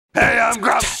I'm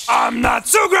Grumps. I'm not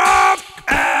so Grump.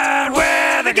 And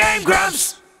we're the Game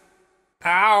Grumps.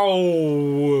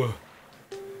 Ow.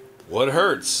 What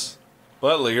hurts?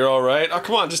 Butler, you're alright? Oh,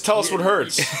 come on, just tell us what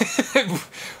hurts.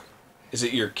 Is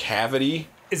it your cavity?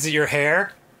 Is it your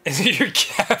hair? Is it your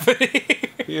cavity?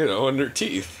 You know, under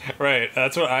teeth. Right,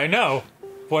 that's what I know.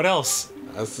 What else?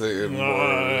 That's the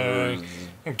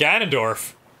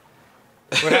Ganondorf.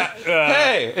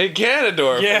 Hey, hey,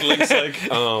 Ganondorf. Yeah. And Link's like,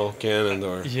 oh,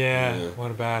 Ganondorf. Yeah, what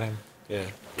about him? Yeah.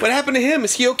 What happened to him?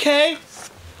 Is he okay?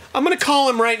 I'm gonna call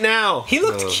him right now. He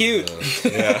looked cute.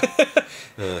 Yeah.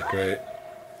 Great.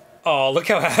 Oh, look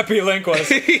how happy Link was.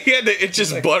 He had to itch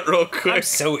his butt real quick. I'm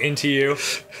so into you.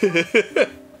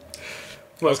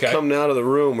 Must come now to the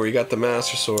room where you got the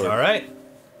Master Sword. Alright.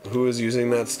 Who is using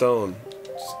that stone?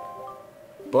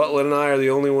 Butler and I are the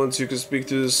only ones who can speak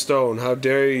through this stone. How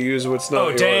dare you use what's not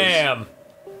yours? Oh, damn.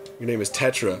 Your name is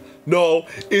Tetra. No,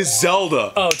 it's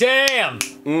Zelda. Oh, damn.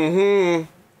 Mm-hmm.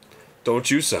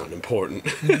 Don't you sound important.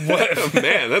 What?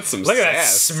 Man, that's some Look at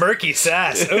sass. that smirky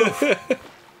sass. Oof.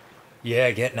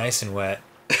 Yeah, get nice and wet.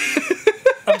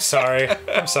 I'm sorry.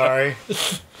 I'm sorry.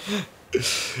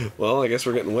 Well, I guess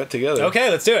we're getting wet together. Okay,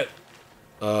 let's do it.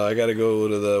 I gotta go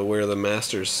to where the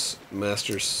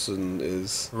Masterson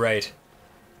is. Right.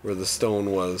 Where the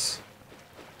stone was.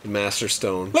 The Master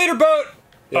Stone. Later, boat!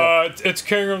 Yeah. It's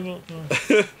King of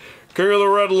the... King of the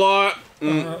Red Light.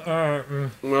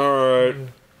 Alright.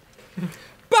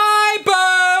 Bye,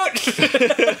 boat!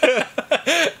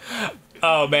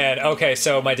 Oh, man. Okay,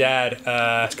 so my dad...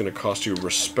 it's gonna cost you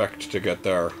respect to get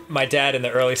there. My dad in the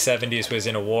early 70s was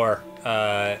in a war.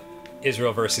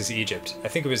 Israel versus Egypt. I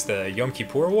think it was the Yom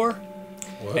Kippur War.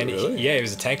 What, And really? he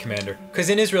was a tank commander. Because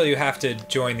in Israel, you have to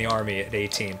join the army at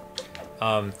 18.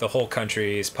 The whole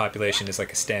country's population is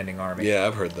like a standing army. Yeah,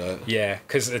 I've heard that. Yeah,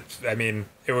 because, I mean,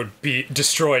 it would be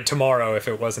destroyed tomorrow if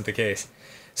it wasn't the case.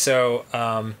 So,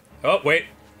 oh, wait.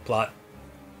 Plot.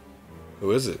 Who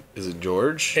is it? Is it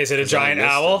George? Is it a 'Cause I giant missed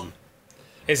owl? him.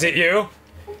 Is it you?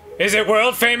 Is it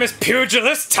world-famous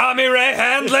pugilist Tommy Ray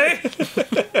Handley?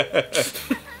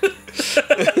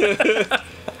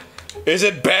 Is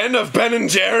it Ben of Ben and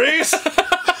Jerry's?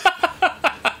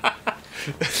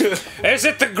 Is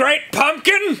it the Great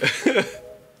Pumpkin?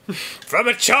 From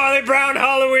a Charlie Brown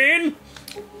Halloween?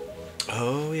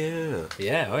 Oh, yeah.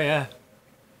 Yeah, oh yeah.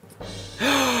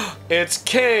 It's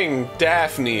King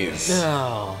Daphne's.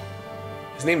 Oh.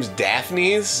 His name's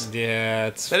Daphne's? Yeah,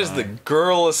 it's That is the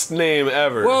girlest name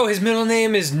ever. Whoa, his middle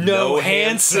name is No No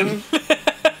Hansen.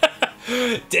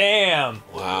 Damn.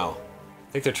 Wow.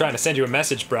 I think they're trying to send you a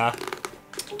message, brah.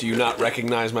 Do you not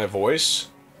recognize my voice?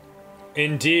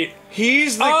 Indeed.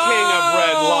 He's the King of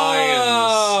Red Lions.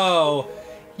 Oh,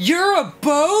 you're a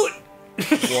boat?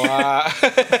 Wow.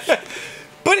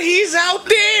 But he's out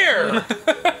there!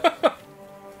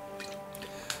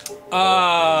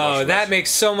 Oh, that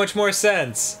makes so much more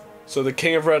sense. So the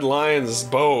King of Red Lions'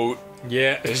 boat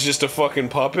Yeah. is just a fucking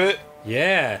puppet?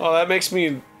 Yeah. Oh, that makes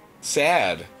me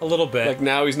sad. A little bit. Like,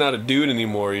 now he's not a dude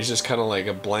anymore, he's just kind of like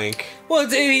a blank. Well,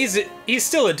 he's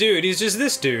still a dude. He's just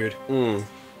this dude.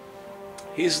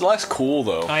 He's less cool,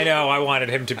 though. I know. I wanted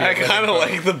him to be. I kind of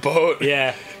like the boat.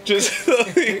 Yeah. Just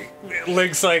like...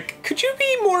 Link's like, could you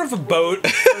be more of a boat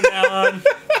from now on,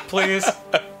 please?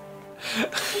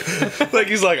 like,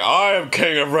 he's like, I am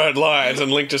King of Red Lions,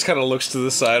 and Link just kind of looks to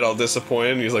the side all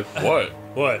disappointed, and he's like, what?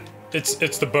 What?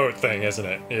 It's the boat thing, isn't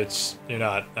it? You're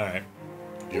not. All right.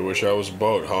 You wish I was a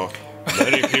boat, huh?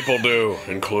 Many people do,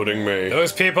 including me.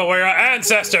 Those people were your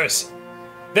ancestors.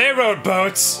 They rode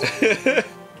boats.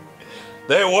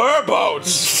 They were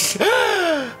boats!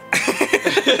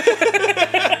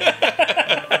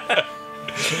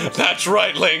 That's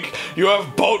right, Link. You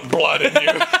have boat blood in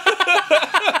you.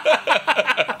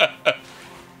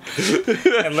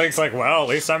 And Link's like, well, at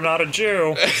least I'm not a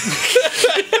Jew.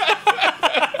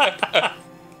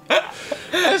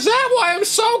 Is that why I'm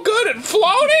so good at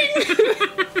floating?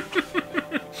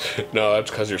 No,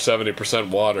 that's because you're 70%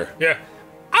 water. Yeah.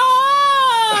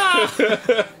 Ah!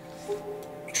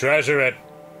 Treasure it.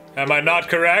 Am I not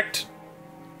correct?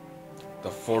 The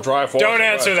full dry force. Don't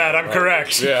answer that. I'm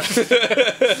correct. Yeah.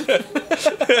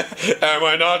 Am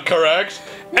I not correct?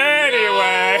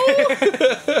 Anyway.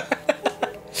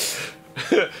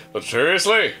 But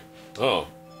seriously? Oh,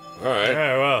 alright.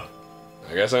 Yeah, well,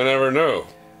 I guess I never knew.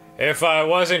 if I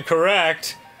wasn't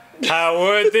correct, how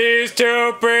would these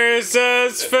two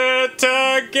pieces fit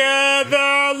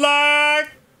together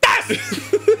like this?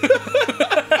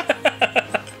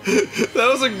 That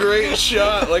was a great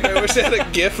shot. Like, I wish I had a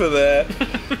gif of that.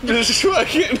 Just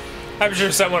fucking... I'm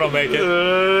sure someone will make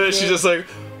it. She's just like,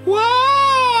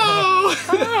 wow!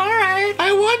 Alright.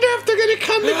 I wonder if they're gonna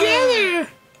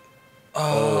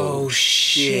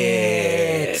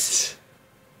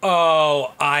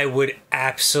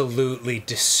absolutely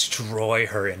destroy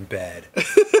her in bed.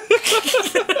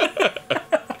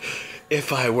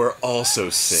 If I were also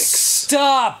 6.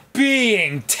 Stop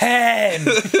being 10!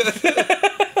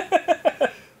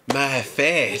 My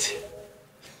fate.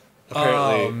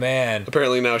 Apparently, Oh, man.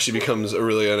 apparently now she becomes a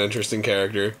really uninteresting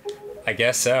character. I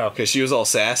guess so. Because she was all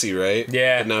sassy, right?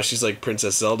 Yeah. And now she's like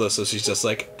Princess Zelda, so she's just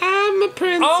like, I'm a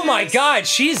princess. Oh my god,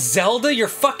 she's Zelda? Your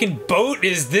fucking boat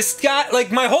is this guy?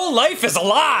 Like, my whole life is a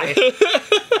lie!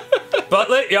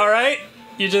 Butlet, you alright?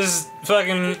 You just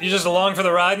along for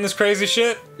the ride in this crazy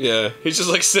shit? Yeah. He's just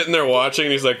like sitting there watching,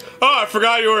 and he's like, oh, I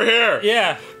forgot you were here.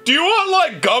 Yeah. Do you want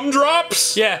like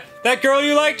gumdrops? Yeah. That girl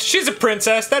you liked, she's a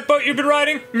princess. That boat you've been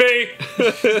riding, me.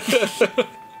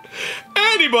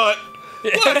 Andy butt.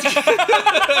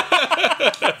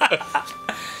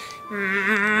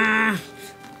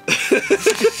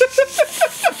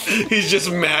 He's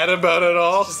just mad about it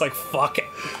all. Just like, fuck it.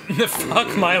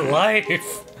 Fuck my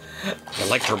life. I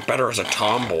liked her better as a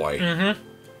tomboy. Mm-hmm.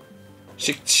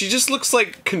 She just looks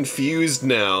like confused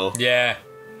now. Yeah.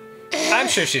 I'm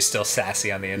sure she's still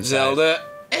sassy on the inside. Zelda.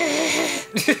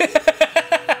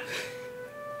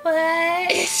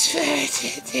 What?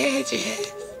 It's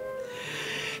dangerous.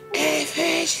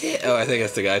 Oh, I think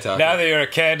that's the guy talking. Now that you're a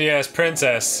candy-ass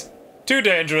princess, too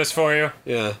dangerous for you.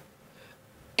 Yeah.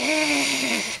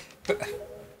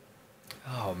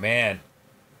 Oh, man.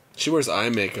 She wears eye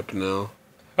makeup now.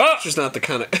 Oh! She's not the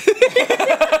kind of...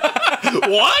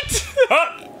 What?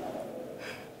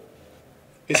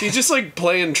 Is he just like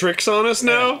playing tricks on us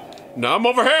now? Now I'm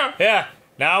over here. Yeah.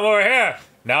 Now I'm over here.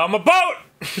 Now I'm a boat.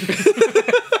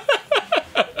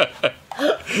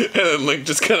 And then Link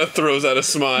just kind of throws out a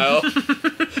smile.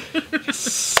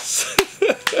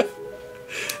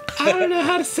 I don't know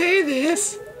how to say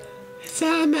this. It's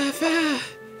on my phone.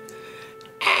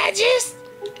 I'm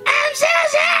so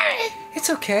sorry. It's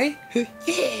okay.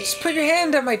 Just put your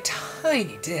hand on my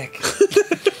tiny dick.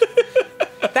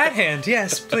 That hand,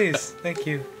 yes, please. Thank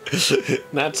you.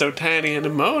 Not so tiny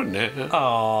anymore now.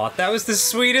 Aw, that was the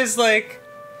sweetest, like...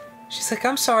 She's like,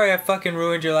 I'm sorry I fucking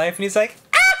ruined your life. And he's like,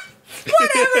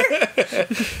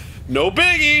 whatever. No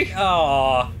biggie.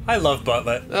 Aw, I love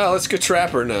Butlet. Oh, let's get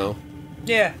Trapper now.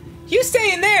 Yeah. You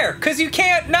stay in there, because you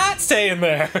can't not stay in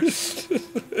there.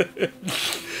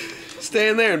 Stay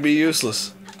in there and be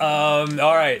useless.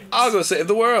 Alright. I'll go save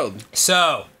the world.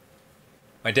 So,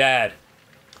 my dad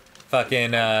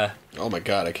fucking, Oh my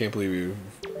god, I can't believe you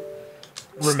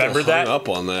remembered still hung that? up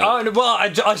on that. Oh, well, I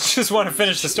just want to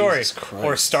finish the story. Jesus Christ.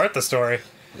 Or start the story.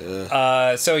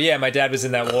 Yeah. So yeah, my dad was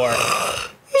in that war.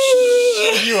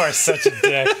 You are such a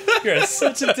dick. You are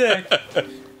such a dick.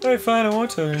 Alright, fine, I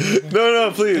won't tell you.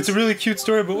 No, please. It's a really cute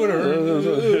story, but whatever.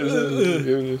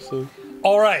 No.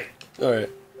 Alright. Alright.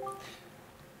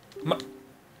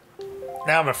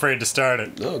 Now I'm afraid to start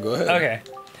it. No, go ahead. Okay.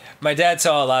 My dad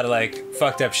saw a lot of like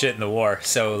fucked up shit in the war,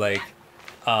 so like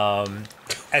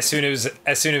as soon as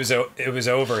it was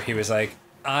over, he was like,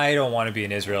 I don't want to be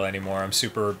in Israel anymore. I'm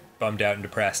super bummed out and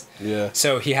depressed. Yeah.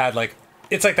 So he had like,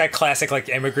 it's like that classic like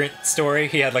immigrant story.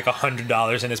 He had like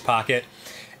 $100 in his pocket,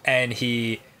 and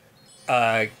he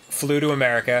flew to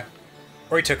America,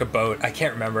 or he took a boat. I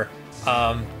can't remember.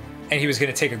 And he was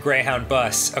going to take a Greyhound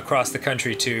bus across the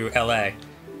country to LA,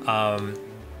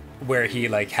 where he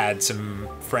like had some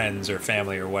friends or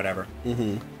family or whatever.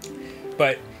 Mm-hmm.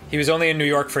 But he was only in New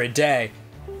York for a day,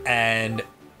 and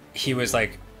he was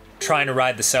like trying to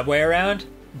ride the subway around,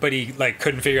 but he like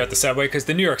couldn't figure out the subway because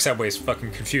the New York subway is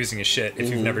fucking confusing as shit if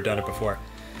you've never done it before.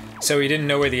 So he didn't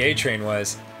know where the A train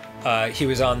was. He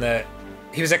was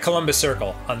at Columbus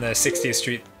Circle on the 60th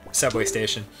Street subway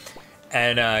station,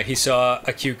 and he saw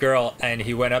a cute girl, and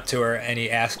he went up to her and he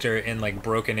asked her in like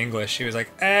broken English. He was like,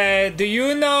 do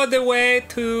you know the way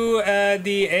to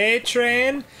the A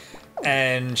train?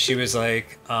 And she was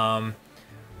like, well,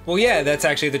 yeah, that's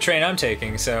actually the train I'm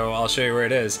taking, so I'll show you where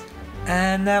it is.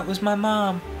 And that was my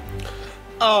mom.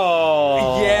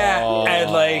 Oh. Yeah,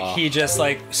 and like he just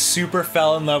like super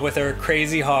fell in love with her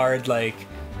crazy hard, like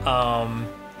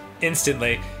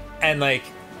instantly. And like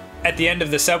at the end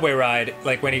of the subway ride,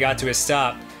 like when he got to his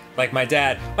stop, like my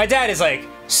dad is like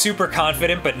super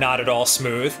confident but not at all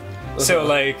smooth. So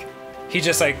like he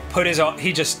just like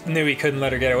he just knew he couldn't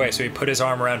let her get away, so he put his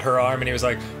arm around her arm and he was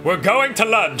like, "We're going to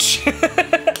lunch."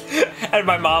 And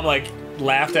my mom like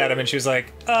laughed at him and she was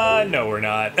like, no, we're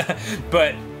not.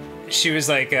 But she was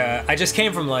like, I just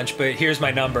came from lunch, but here's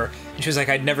my number. And she was like,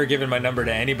 I'd never given my number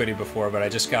to anybody before, but I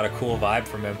just got a cool vibe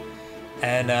from him.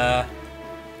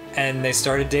 And they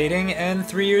started dating, and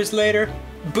 3 years later,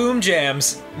 boom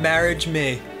jams, marriage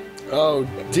me. Oh,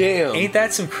 damn. Ain't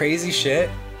that some crazy shit?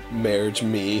 Marriage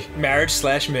me.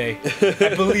 Marriage/me.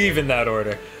 I believe in that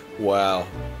order. Wow.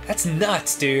 That's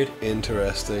nuts, dude.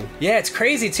 Interesting. Yeah, it's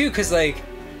crazy too, because like,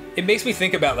 it makes me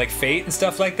think about like fate and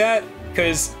stuff like that.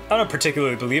 Because I don't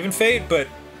particularly believe in fate, but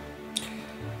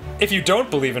if you don't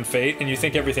believe in fate and you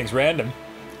think everything's random,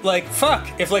 like, fuck,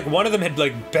 if like one of them had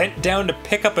like bent down to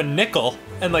pick up a nickel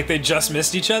and like they just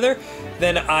missed each other,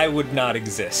 then I would not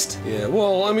exist. Yeah,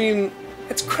 well, I mean,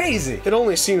 It's crazy. it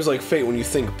only seems like fate when you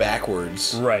think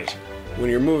backwards. Right. When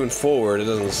you're moving forward, it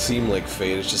doesn't seem like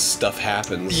fate, it's just stuff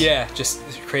happens. Yeah, just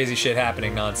crazy shit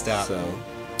happening nonstop. So,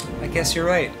 I guess you're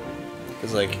right.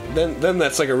 it's like, then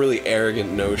that's like a really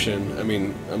arrogant notion. I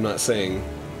mean, I'm just saying,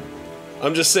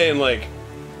 like,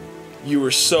 you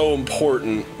were so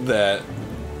important that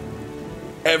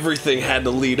everything had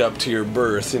to lead up to your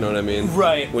birth, you know what I mean?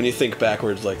 Right. When you think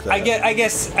backwards like that. I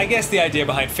guess the idea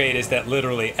behind fate is that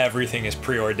literally everything is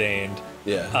preordained.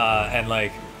 Yeah. And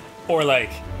like, or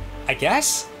like, I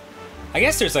guess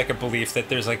there's like a belief that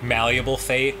there's like malleable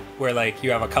fate, where like you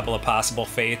have a couple of possible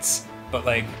fates, but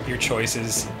like your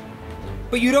choices,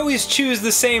 but you'd always choose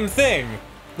the same thing.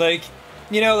 Like,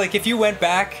 you know, like if you went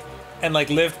back and like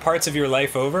lived parts of your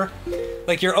life over,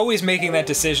 like you're always making that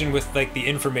decision with like the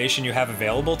information you have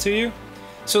available to you.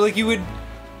 So like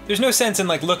there's no sense in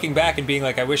like looking back and being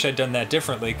like, I wish I'd done that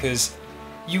differently, because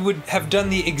you would have done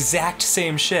the exact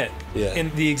same shit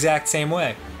in the exact same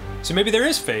way. So maybe there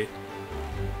is fate.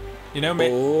 You know,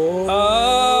 maybe.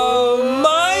 Oh,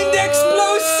 mind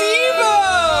explosiva!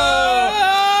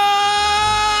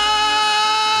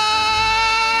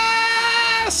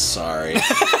 Sorry.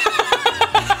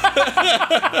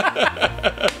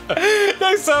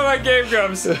 Next time on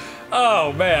GameGrumps.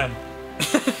 Oh man.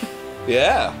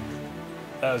 Yeah.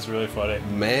 That was really funny.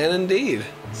 Man, indeed.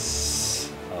 So